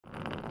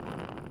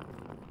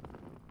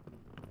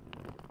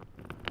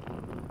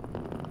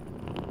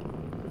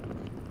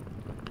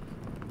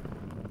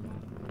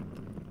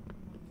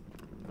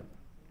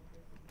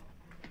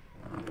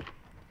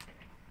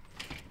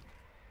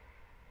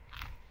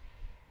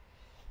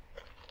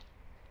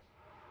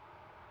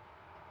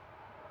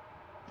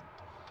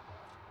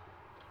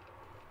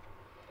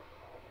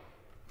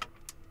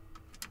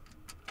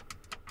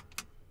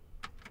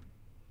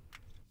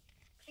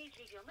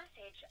Leave your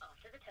message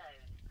after the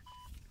tone.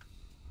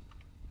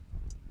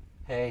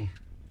 Hey,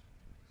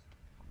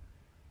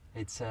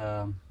 it's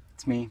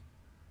me.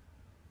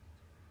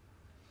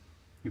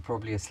 You're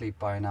probably asleep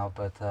by now,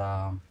 but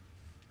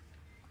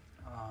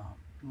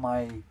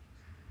my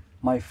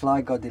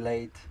flight got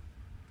delayed,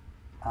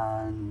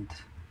 and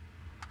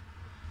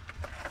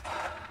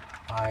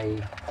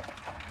I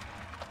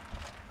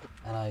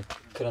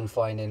couldn't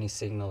find any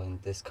signal in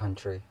this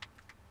country,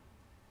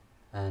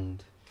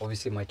 and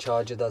obviously my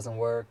charger doesn't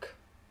work.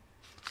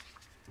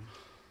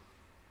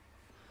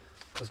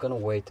 I was gonna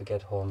wait to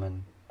get home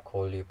and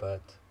call you,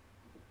 but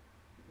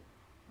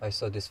I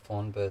saw this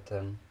phone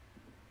button.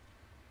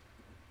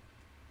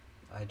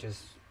 I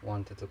just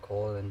wanted to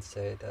call and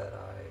say that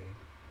I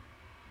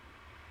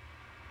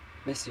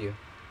miss you.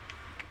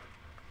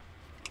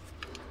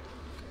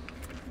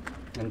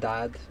 And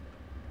Dad,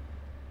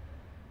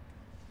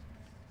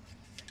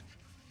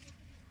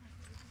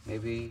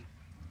 maybe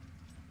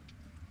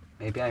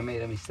I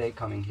made a mistake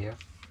coming here.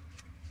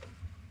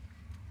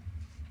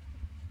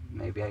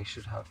 Maybe I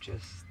should have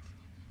just,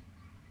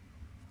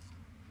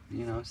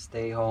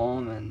 stay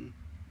home and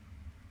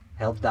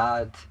help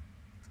Dad.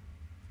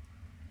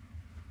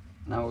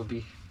 And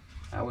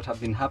I would have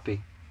been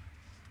happy.